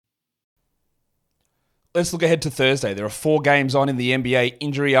let's look ahead to Thursday. There are 4 games on in the NBA,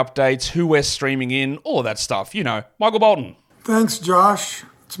 injury updates, who we're streaming in, all of that stuff. You know, Michael Bolton. Thanks, Josh.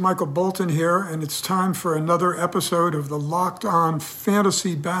 It's Michael Bolton here, and it's time for another episode of the Locked On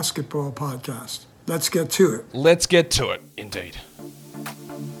Fantasy Basketball Podcast. Let's get to it. Let's get to it, indeed.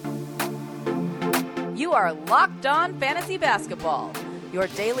 You are Locked On Fantasy Basketball, your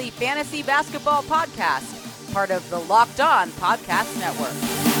daily fantasy basketball podcast, part of the Locked On Podcast Network.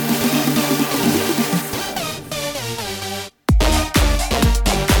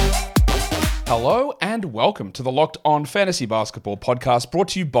 Hello and welcome to the Locked On Fantasy Basketball Podcast, brought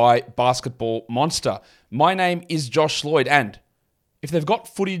to you by Basketball Monster. My name is Josh Lloyd, and if they've got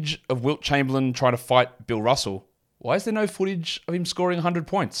footage of Wilt Chamberlain trying to fight Bill Russell, why is there no footage of him scoring 100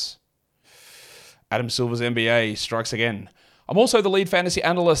 points? Adam Silver's NBA strikes again. I'm also the lead fantasy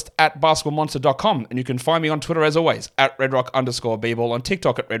analyst at basketballmonster.com, and you can find me on Twitter as always at redrock_bball, on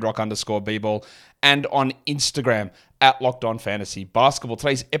TikTok at redrock_bball, and on Instagram at Locked On Fantasy Basketball.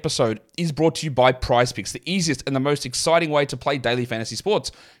 Today's episode is brought to you by PrizePicks, the easiest and the most exciting way to play daily fantasy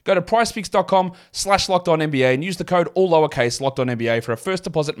sports. Go to prizepicks.com/LockedOnNBA and use the code all lowercase LockedOnNBA for a first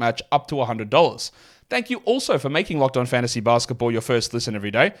deposit match up to $100. Thank you also for making Locked On Fantasy Basketball your first listen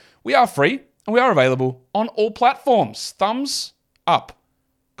every day. We are free and we are available on all platforms. Thumbs up.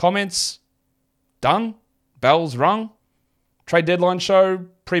 Comments done. Bells rung. Trade deadline show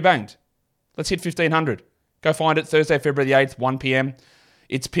pre-banged. Let's hit 1,500. Go find it Thursday, February the 8th, 1 p.m.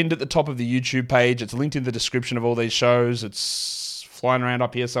 It's pinned at the top of the YouTube page. It's linked in the description of all these shows. It's flying around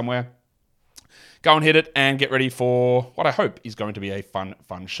up here somewhere. Go and hit it and get ready for what I hope is going to be a fun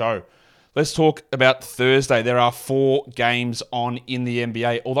show. Let's talk about Thursday. There are 4 games on in the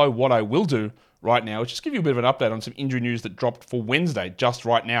NBA, although what I will do right now is just give you a bit of an update on some injury news that dropped for Wednesday, just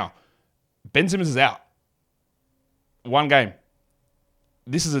right now. Ben Simmons is out. 1 game.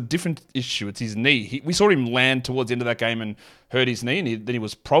 This is a different issue. It's his knee. We saw him land towards the end of that game and hurt his knee, and then he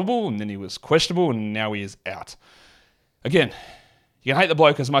was probable, and then he was questionable, and now he is out. Again, you can hate the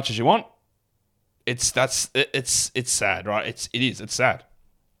bloke as much as you want. It's sad, right? It's sad.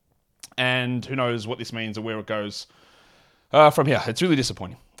 And who knows what this means or where it goes from here. It's really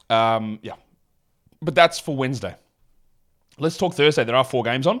disappointing. Yeah. But that's for Wednesday. Let's talk Thursday. There are 4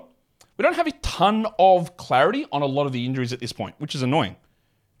 games on. We don't have a ton of clarity on a lot of the injuries at this point, which is annoying.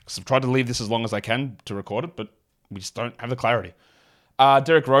 Because I've tried to leave this as long as I can to record it, but we just don't have the clarity.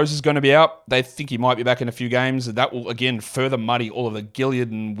 Derrick Rose is going to be out. They think he might be back in a few games. That will, again, further muddy all of the Gilead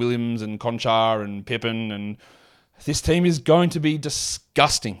and Williams and Conchar and Pippen. And this team is going to be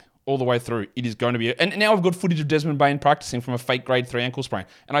disgusting all the way through. It is going to be... And now I've got footage of Desmond Bane practicing from a fake grade 3 ankle sprain.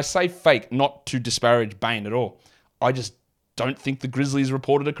 And I say fake not to disparage Bane at all. I just don't think the Grizzlies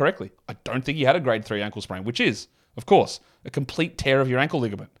reported it correctly. I don't think he had a grade 3 ankle sprain, which is, of course, a complete tear of your ankle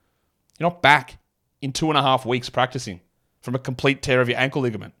ligament. You're not back in 2.5 weeks practicing from a complete tear of your ankle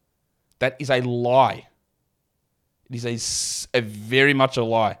ligament. That is a lie. It is a very much a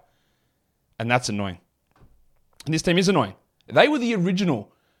lie. And that's annoying. And this team is annoying. They were the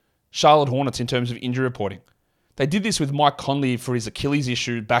original Charlotte Hornets in terms of injury reporting. They did this with Mike Conley for his Achilles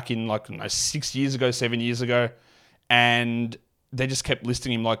issue back in 6 years ago, 7 years ago. And they just kept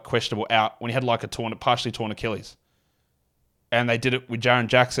listing him like questionable out when he had like a partially torn Achilles. And they did it with Jaren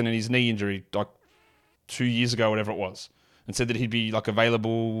Jackson and his knee injury like 2 years ago, whatever it was. And said that he'd be like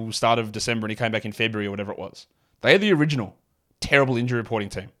available start of December and he came back in February or whatever it was. They are the original terrible injury reporting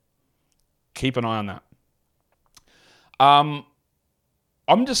team. Keep an eye on that. I'm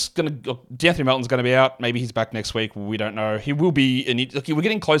just going to... D'Anthony Melton's going to be out. Maybe he's back next week. We don't know. He will be... We're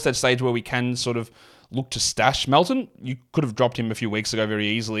getting close to that stage where we can sort of look to stash Melton. You could have dropped him a few weeks ago very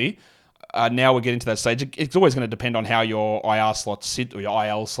easily. Now we're getting to that stage. It's always going to depend on how your IR slots sit, or your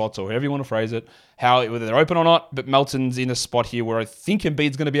IL slots, or however you want to phrase it, whether they're open or not. But Melton's in a spot here where I think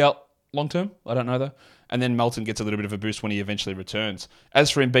Embiid's going to be out long term. I don't know though. And then Melton gets a little bit of a boost when he eventually returns. As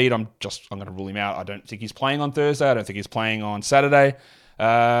for Embiid, I'm going to rule him out. I don't think he's playing on Thursday. I don't think he's playing on Saturday.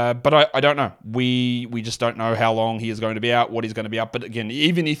 But I don't know. We just don't know how long he is going to be out, what he's going to be out. But again,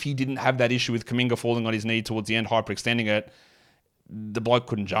 even if he didn't have that issue with Kuminga falling on his knee towards the end, hyperextending it, the bloke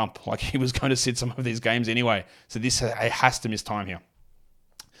couldn't jump. Like, he was going to sit some of these games anyway. So this has to miss time here.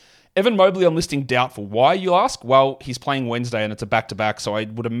 Evan Mobley, I'm listing doubtful. Why, you ask? Well, he's playing Wednesday and it's a back-to-back. So I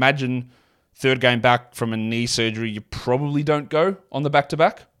would imagine third game back from a knee surgery, you probably don't go on the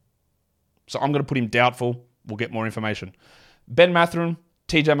back-to-back. So I'm going to put him doubtful. We'll get more information. Ben Mathurin,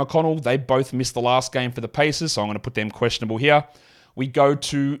 TJ McConnell, they both missed the last game for the Pacers, so I'm going to put them questionable here. We go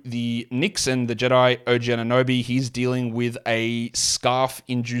to the Knicks and the Jedi, OG Anunoby. He's dealing with a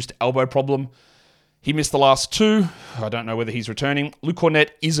scarf-induced elbow problem. He missed the last 2. I don't know whether he's returning. Luke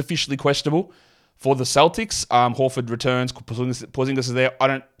Cornett is officially questionable For the Celtics, Horford returns. Porzingis is there. I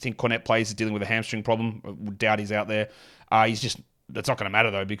don't think Cornet plays. He's dealing with a hamstring problem. I would doubt he's out there. That's not going to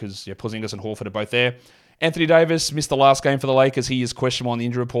matter, though, because Porzingis and Horford are both there. Anthony Davis missed the last game for the Lakers. He is questionable on the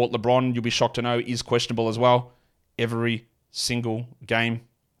injury report. LeBron, you'll be shocked to know, is questionable as well. Every single game.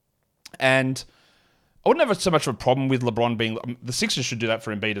 And I wouldn't have so much of a problem with LeBron being... the Sixers should do that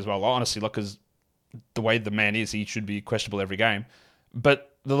for Embiid as well, honestly, because the way the man is, he should be questionable every game. But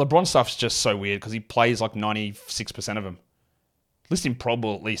the LeBron stuff's just so weird because he plays like 96% of them. List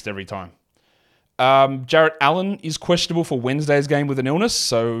improbable at least every time. Jarrett Allen is questionable for Wednesday's game with an illness,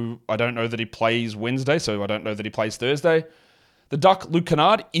 so I don't know that he plays Wednesday, so I don't know that he plays Thursday. The Duck, Luke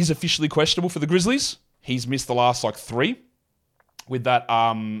Kennard, is officially questionable for the Grizzlies. He's missed the last 3 with that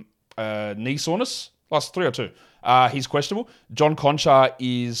knee soreness. Last 3 or 2. He's questionable. John Conchar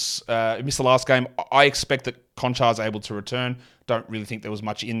is missed the last game. I expect that Conchar's able to return. Don't really think there was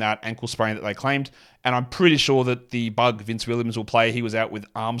much in that ankle sprain that they claimed. And I'm pretty sure that the bug Vince Williams will play. He was out with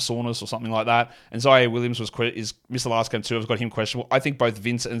arm soreness or something like that. And Zaire Williams is missed the last game too. I've got him questionable. I think both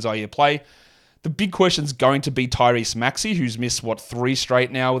Vince and Zaire play. The big question is going to be Tyrese Maxey, who's missed, 3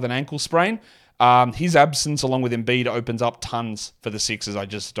 straight now with an ankle sprain. His absence, along with Embiid, opens up tons for the Sixers. I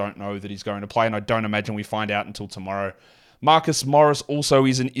just don't know that he's going to play, and I don't imagine we find out until tomorrow. Marcus Morris also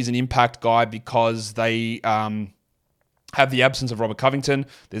is an impact guy because they have the absence of Robert Covington.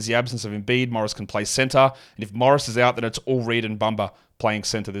 There's the absence of Embiid. Morris can play center, and if Morris is out, then it's all Reed and Bumba playing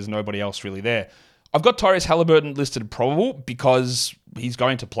center. There's nobody else really there. I've got Tyrese Halliburton listed probable because he's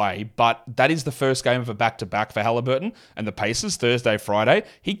going to play, but that is the first game of a back-to-back for Halliburton and the Pacers, Thursday, Friday.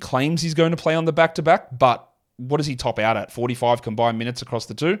 He claims he's going to play on the back-to-back, but what does he top out at? 45 combined minutes across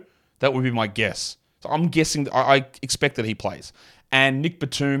the two? That would be my guess. So I'm guessing, I expect that he plays. And Nick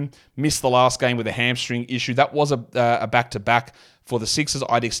Batum missed the last game with a hamstring issue. That was a back-to-back for the Sixers.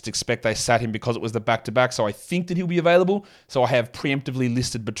 I'd expect they sat him because it was the back-to-back, so I think that he'll be available. So I have preemptively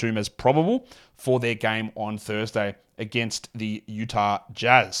listed Batum as probable for their game on Thursday against the Utah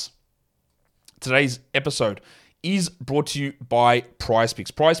Jazz. Today's episode is brought to you by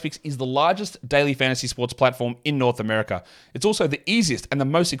PrizePicks. PrizePicks is the largest daily fantasy sports platform in North America. It's also the easiest and the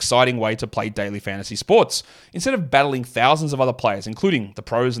most exciting way to play daily fantasy sports. Instead of battling thousands of other players, including the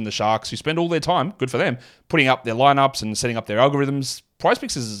pros and the sharks who spend all their time, good for them, putting up their lineups and setting up their algorithms,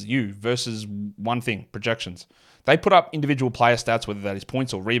 PrizePicks is you versus one thing, projections. They put up individual player stats, whether that is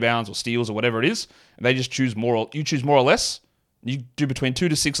points or rebounds or steals or whatever it is, and they just choose more. You choose more or less. You do between 2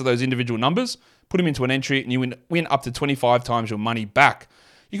 to 6 of those individual numbers, put them into an entry, and you win up to 25 times your money back.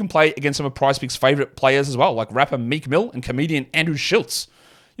 You can play against some of PrizePicks' favorite players as well, like rapper Meek Mill and comedian Andrew Schultz.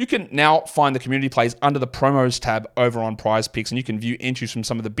 You can now find the community plays under the promos tab over on PrizePicks, and you can view entries from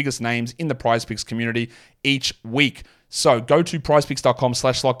some of the biggest names in the PrizePicks community each week. So go to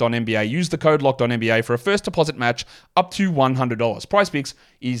prizepicks.com/LockedOnNBA. Use the code LockedOnNBA for a first deposit match up to $100. PrizePicks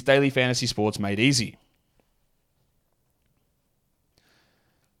is daily fantasy sports made easy.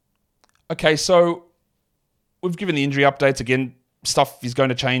 Okay, so we've given the injury updates. Again, stuff is going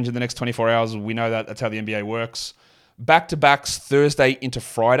to change in the next 24 hours. We know that. That's how the NBA works. Back-to-backs Thursday into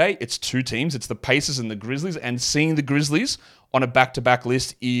Friday. It's 2 teams. It's the Pacers and the Grizzlies. And seeing the Grizzlies on a back-to-back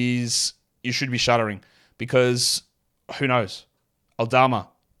list is... you should be shuddering. Because, who knows? Aldama,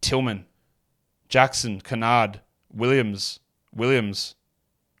 Tillman, Jackson, Kennard, Williams,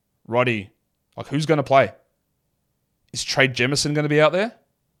 Roddy. Like, who's going to play? Is Trade Jemison going to be out there?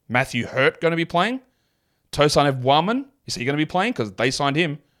 Matthew Hurt going to be playing? Tosan Evwaman, is he going to be playing? Because they signed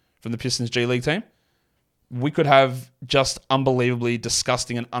him from the Pistons G League team. We could have just unbelievably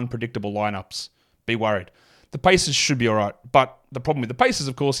disgusting and unpredictable lineups. Be worried. The Pacers should be all right. But the problem with the Pacers,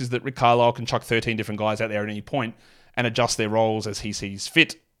 of course, is that Rick Carlisle can chuck 13 different guys out there at any point and adjust their roles as he sees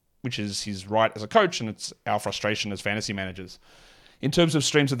fit, which is his right as a coach, and it's our frustration as fantasy managers. In terms of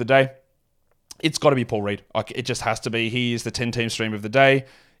streams of the day, it's got to be Paul Reed. Like, it just has to be. He is the 10-team stream of the day.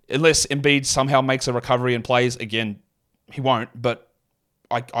 Unless Embiid somehow makes a recovery and plays, again, he won't, but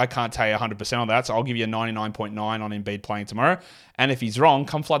I can't tell you 100% on that, so I'll give you a 99.9 on Embiid playing tomorrow. And if he's wrong,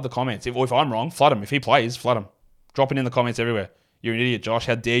 come flood the comments. If I'm wrong, flood him. If he plays, flood him. Drop it in the comments everywhere. You're an idiot, Josh.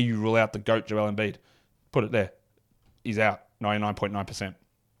 How dare you rule out the GOAT, Joel Embiid? Put it there. He's out. 99.9%.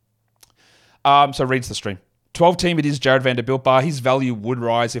 So Reed's the stream. 12-team, it is Jared Vanderbilt bar. His value would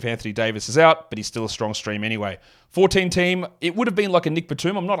rise if Anthony Davis is out, but he's still a strong stream anyway. 14-team, it would have been like a Nick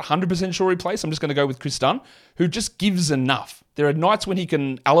Batum. I'm not 100% sure he plays. I'm just going to go with Chris Dunn, who just gives enough. There are nights when he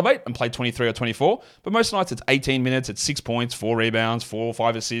can elevate and play 23 or 24, but most nights it's 18 minutes, it's 6 points, 4 rebounds, 4 or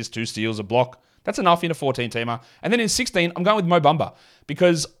 5 assists, 2 steals, a block. That's enough in a 14-teamer. And then in 16, I'm going with Mo Bamba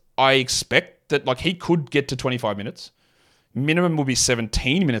because I expect that he could get to 25 minutes. Minimum will be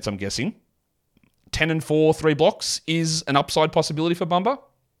 17 minutes, I'm guessing. 10 and 4, 3 blocks is an upside possibility for Bumba.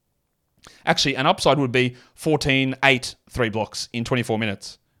 Actually, an upside would be 14, 8, 3 blocks in 24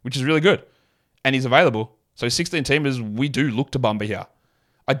 minutes, which is really good. And he's available. So 16 teamers, we do look to Bumba here.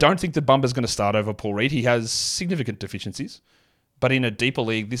 I don't think that Bumba's going to start over Paul Reed. He has significant deficiencies. But in a deeper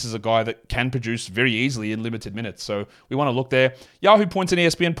league, this is a guy that can produce very easily in limited minutes. So we want to look there. Yahoo points and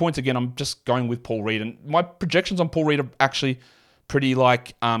ESPN points, again, I'm just going with Paul Reed. And my projections on Paul Reed are actually pretty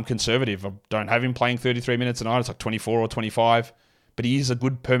conservative. I don't have him playing 33 minutes a night. It's like 24 or 25. But he is a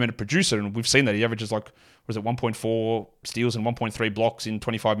good per-minute producer. And we've seen that. He averages 1.4 steals and 1.3 blocks in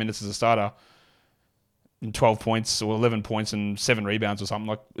 25 minutes as a starter. And 12 points or 11 points and 7 rebounds or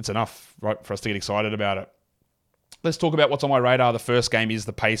something. It's enough, right, for us to get excited about it. Let's talk about what's on my radar. The first game is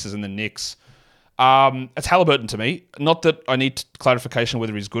the Pacers and the Knicks. It's Halliburton to me. Not that I need clarification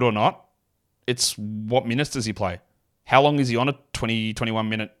whether he's good or not. It's what minutes does he play? How long is he on a 20,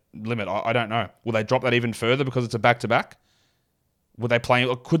 21-minute limit? I don't know. Will they drop that even further because it's a back-to-back?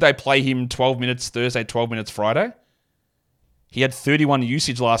 Could they play him 12 minutes Thursday, 12 minutes Friday? He had 31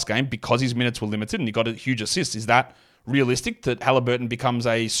 usage last game because his minutes were limited and he got a huge assist. Is that realistic that Halliburton becomes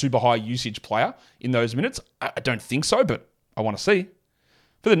a super high usage player in those minutes? I don't think so, but I want to see.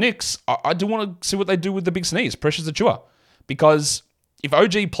 For the Knicks, I do want to see what they do with the big sneeze, Precious Achiuwa. Because if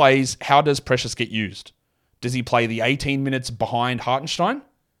OG plays, how does Precious get used? Does he play the 18 minutes behind Hartenstein?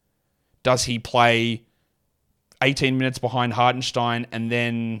 Does he play 18 minutes behind Hartenstein and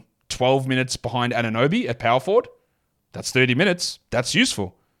then 12 minutes behind Anunoby at power forward? That's 30 minutes. That's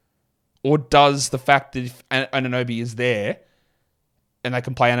useful. Or does the fact that if Anunoby is there and they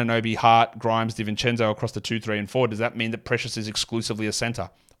can play Anunoby, Hart, Grimes, DiVincenzo across the 2, 3, and 4, does that mean that Precious is exclusively a center?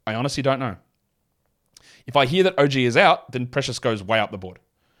 I honestly don't know. If I hear that OG is out, then Precious goes way up the board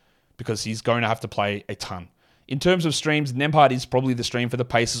because he's going to have to play a ton. In terms of streams, Nembhard is probably the stream for the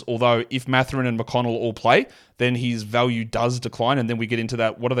Pacers, although if Mathurin and McConnell all play, then his value does decline, and then we get into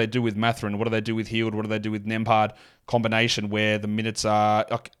that, what do they do with Mathurin? What do they do with Hield? What do they do with Nembhard combination where the minutes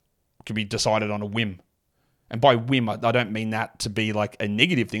can be decided on a whim? And by whim, I don't mean that to be like a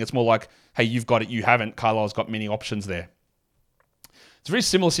negative thing. It's more like, hey, you've got it, you haven't. Carlisle's got many options there. It's a very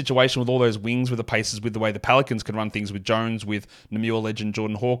similar situation with all those wings with the Pacers, with the way the Pelicans can run things with Jones, with Namur legend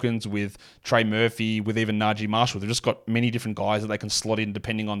Jordan Hawkins, with Trey Murphy, with even Najee Marshall. They've just got many different guys that they can slot in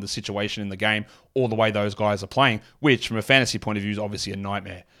depending on the situation in the game or the way those guys are playing, which from a fantasy point of view is obviously a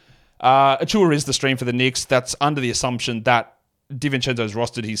nightmare. Achiuwa is the stream for the Knicks. That's under the assumption that DiVincenzo's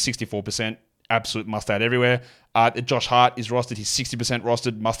rostered. He's 64%. Absolute must-add everywhere. Josh Hart is rostered. He's 60%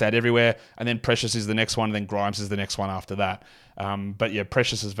 rostered. Must-add everywhere. And then Precious is the next one. And then Grimes is the next one after that. But yeah,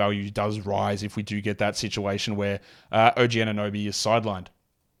 Precious's value does rise if we do get that situation where OG Anunoby is sidelined.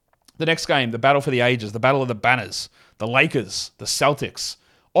 The next game, the battle for the ages, the battle of the banners, the Lakers, the Celtics.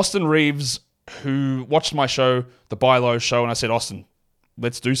 Austin Reeves, who watched my show, the Buy Low show, and I said, Austin,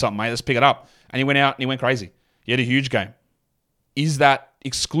 let's do something, mate. Let's pick it up. And he went out and he went crazy. He had a huge game. Is that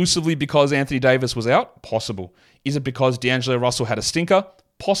exclusively because Anthony Davis was out? Possible. Is it because D'Angelo Russell had a stinker?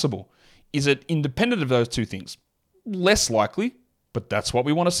 Possible. Is it independent of those two things? Less likely, but that's what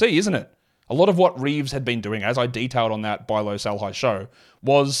we want to see, isn't it? A lot of what Reeves had been doing, as I detailed on that Buy Low, Sell High show,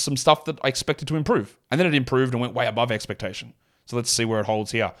 was some stuff that I expected to improve. And then it improved and went way above expectation. So let's see where it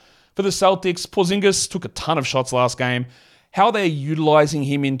holds here. For the Celtics, Porzingis took a ton of shots last game. How they're utilizing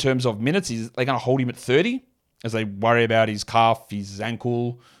him in terms of minutes, is they going to hold him at 30? As they worry about his calf, his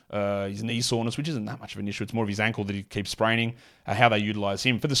ankle, his knee soreness, which isn't that much of an issue. It's more of his ankle that he keeps spraining, how they utilize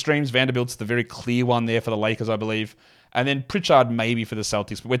him. For the streams, Vanderbilt's the very clear one there for the Lakers, I believe. And then Pritchard maybe for the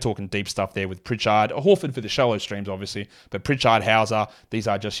Celtics, but we're talking deep stuff there with Pritchard. Horford for the shallow streams, obviously, but Pritchard, Hauser, these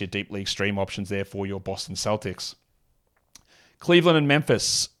are just your deep league stream options there for your Boston Celtics. Cleveland and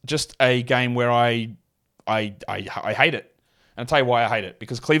Memphis, just a game where I hate it. And I'll tell you why I hate it,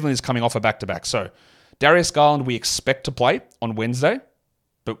 because Cleveland is coming off a back-to-back. So Darius Garland we expect to play on Wednesday,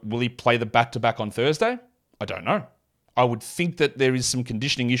 but will he play the back-to-back on Thursday? I don't know. I would think that there is some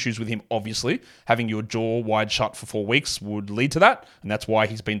conditioning issues with him, obviously. Having your jaw wide shut for 4 weeks would lead to that, and that's why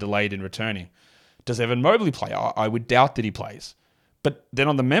he's been delayed in returning. Does Evan Mobley play? I would doubt that he plays. But then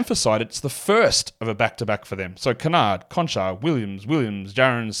on the Memphis side, it's the first of a back-to-back for them. So Kennard, Conchar, Williams,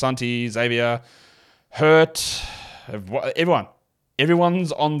 Jaren, Santi, Xavier, Hurt, everyone.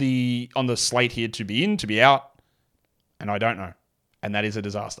 Everyone's on the slate here to be in, to be out, and I don't know. And that is a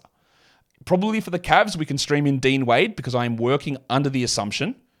disaster. Probably for the Cavs, we can stream in Dean Wade because I am working under the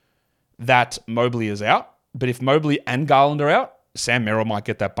assumption that Mobley is out. But if Mobley and Garland are out, Sam Merrill might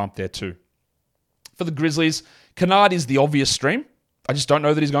get that bump there too. For the Grizzlies, Kennard is the obvious stream. I just don't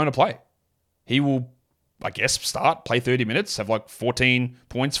know that he's going to play. He will, I guess, play 30 minutes, have like 14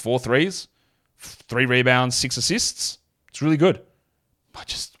 points, 4 threes, 3 rebounds, 6 assists. It's really good. I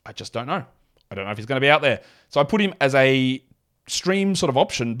just don't know. I don't know if he's going to be out there. So I put him as a stream sort of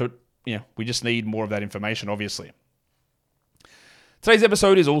option, but we just need more of that information, obviously. Today's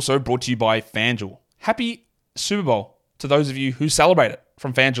episode is also brought to you by FanDuel. Happy Super Bowl to those of you who celebrate it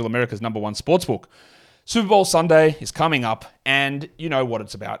from FanDuel, America's #1 sportsbook. Super Bowl Sunday is coming up, and you know what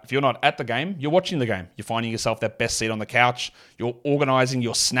it's about. If you're not at the game, you're watching the game. You're finding yourself that best seat on the couch. You're organizing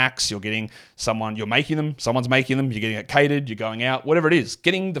your snacks. You're getting you're making them. Someone's making them. You're getting it catered. You're going out. Whatever it is,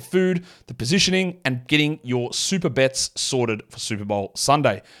 getting the food, the positioning, and getting your super bets sorted for Super Bowl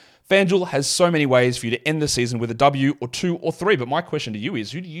Sunday. FanDuel has so many ways for you to end the season with a W or 2 or 3. But my question to you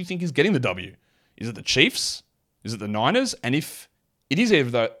is, who do you think is getting the W? Is it the Chiefs? Is it the Niners? And if it is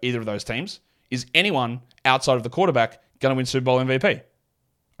either of those teams, is anyone outside of the quarterback going to win Super Bowl MVP?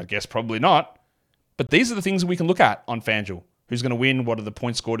 I guess probably not. But these are the things that we can look at on FanDuel. Who's going to win? What are the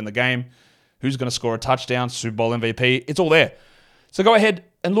points scored in the game? Who's going to score a touchdown? Super Bowl MVP? It's all there. So go ahead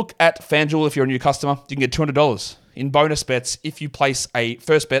and look at FanDuel if you're a new customer. You can get $200 in bonus bets if you place a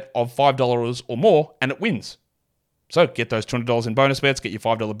first bet of $5 or more and it wins. So get those $200 in bonus bets. Get your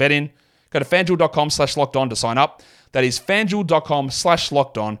 $5 bet in. Go to FanDuel.com/lockedon to sign up. That is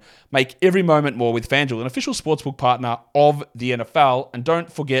FanDuel.com/lockedon. Make every moment more with FanDuel, an official sportsbook partner of the NFL. And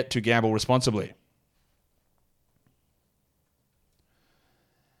don't forget to gamble responsibly.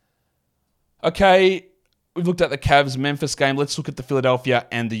 Okay, we've looked at the Cavs-Memphis game. Let's look at the Philadelphia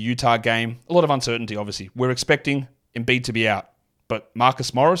and the Utah game. A lot of uncertainty, obviously. We're expecting Embiid to be out. But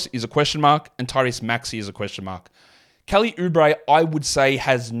Marcus Morris is a question mark and Tyrese Maxey is a question mark. Kelly Oubre, I would say,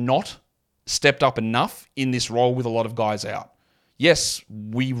 has not stepped up enough in this role with a lot of guys out. Yes,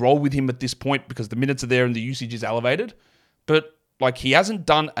 we roll with him at this point because the minutes are there and the usage is elevated, but he hasn't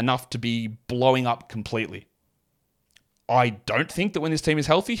done enough to be blowing up completely. I don't think that when this team is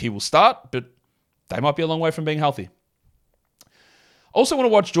healthy, he will start, but they might be a long way from being healthy. I also want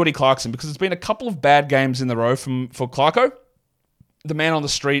to watch Jordy Clarkson because it's been a couple of bad games in the row for Clarko. The man on the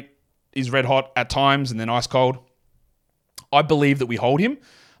street is red hot at times and then ice cold. I believe that we hold him,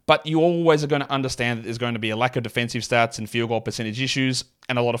 but you always are going to understand that there's going to be a lack of defensive stats and field goal percentage issues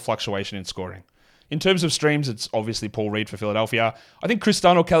and a lot of fluctuation in scoring. In terms of streams, it's obviously Paul Reed for Philadelphia. I think Chris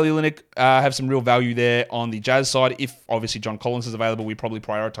Dunn or Kelly Olynyk have some real value there on the Jazz side. If obviously John Collins is available, we probably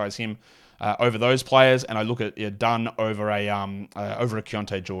prioritize him over those players, and I look at Dunn over a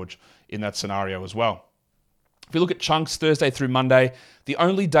Keontae George in that scenario as well. If you look at chunks Thursday through Monday, the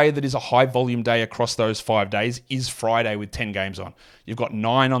only day that is a high volume day across those 5 days is Friday with 10 games on. You've got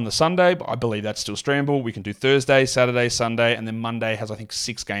 9 on the Sunday, but I believe that's still streamable. We can do Thursday, Saturday, Sunday, and then Monday has, I think,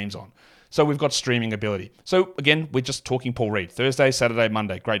 6 games on. So we've got streaming ability. So again, we're just talking Paul Reed. Thursday, Saturday,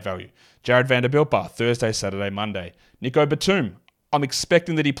 Monday, great value. Jared Vanderbilt, Thursday, Saturday, Monday. Nico Batum, I'm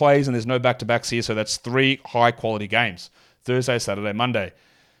expecting that he plays and there's no back-to-backs here, so that's 3 high-quality games. Thursday, Saturday, Monday.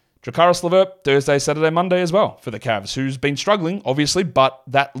 Dracaris LeVert, Thursday, Saturday, Monday as well for the Cavs, who's been struggling, obviously, but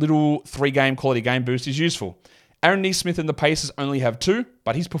that little 3-game quality game boost is useful. Aaron Nesmith and the Pacers only have 2,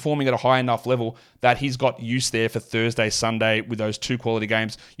 but he's performing at a high enough level that he's got use there for Thursday, Sunday with those 2 quality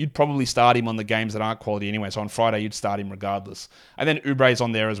games. You'd probably start him on the games that aren't quality anyway, so on Friday you'd start him regardless. And then Oubre's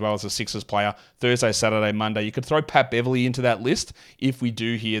on there as well as a Sixers player, Thursday, Saturday, Monday. You could throw Pat Beverly into that list if we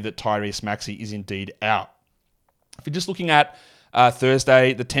do hear that Tyrese Maxey is indeed out. If you're just looking at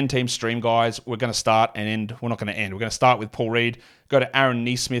Thursday, the 10-team stream guys, we're going to start and end. We're not going to end. We're going to start with Paul Reed. Go to Aaron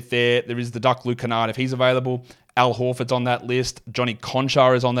Nesmith there. There is the Duck Luke Kennard if he's available. Al Horford's on that list. Johnny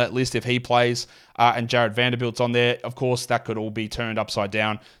Conchar is on that list if he plays. And Jared Vanderbilt's on there. Of course, that could all be turned upside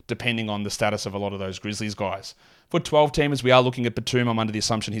down depending on the status of a lot of those Grizzlies guys. For 12-teamers, we are looking at Batum. I'm under the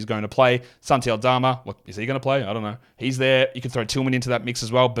assumption he's going to play. Santi Aldama, look, is he going to play? I don't know. He's there. You can throw Tillman into that mix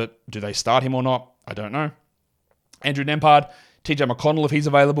as well, but do they start him or not? I don't know. Andrew Nembhard, TJ McConnell if he's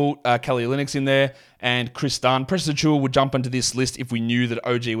available, Kelly Olynyk's in there, and Chris Dunn. Precious Achiuwa would jump into this list if we knew that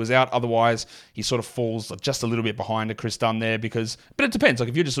OG was out. Otherwise, he sort of falls just a little bit behind a Chris Dunn there but it depends.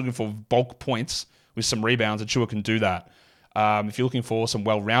 If you're just looking for bulk points with some rebounds, Achiuwa can do that. If you're looking for some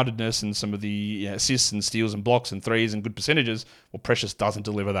well-roundedness and some of the assists and steals and blocks and threes and good percentages, well, Precious doesn't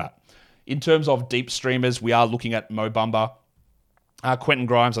deliver that. In terms of deep streamers, we are looking at Mo Bamba. Quentin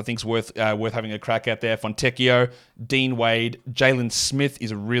Grimes, I think, is worth having a crack at there. Fontecchio, Dean Wade, Jalen Smith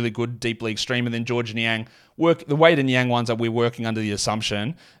is a really good deep league streamer. Then George Niang. The Wade and Niang ones, we're working under the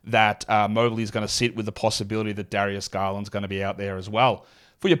assumption that Mobley is going to sit with the possibility that Darius Garland's going to be out there as well.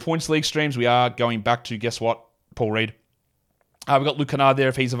 For your points league streams, we are going back to, guess what? Paul Reed. We've got Luke Kennard there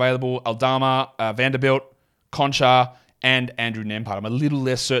if he's available. Aldama, Vanderbilt, Conchar, and Andrew Nembhard. I'm a little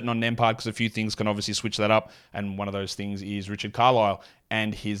less certain on Nembhard because a few things can obviously switch that up, and one of those things is Richard Carlisle.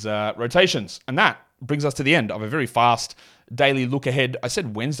 and his rotations. And that brings us to the end of a very fast daily look ahead. I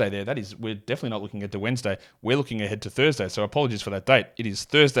said Wednesday there. We're definitely not looking ahead to Wednesday. We're looking ahead to Thursday. So apologies for that date. It is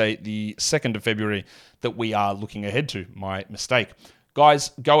Thursday, the 2nd of February, that we are looking ahead to. My mistake.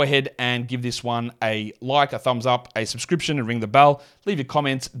 Guys, go ahead and give this one a like, a thumbs up, a subscription, and ring the bell. Leave your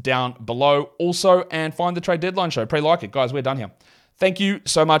comments down below also, and find the Trade Deadline Show. Like it. Guys, we're done here. Thank you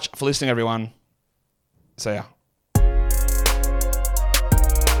so much for listening, everyone. See ya.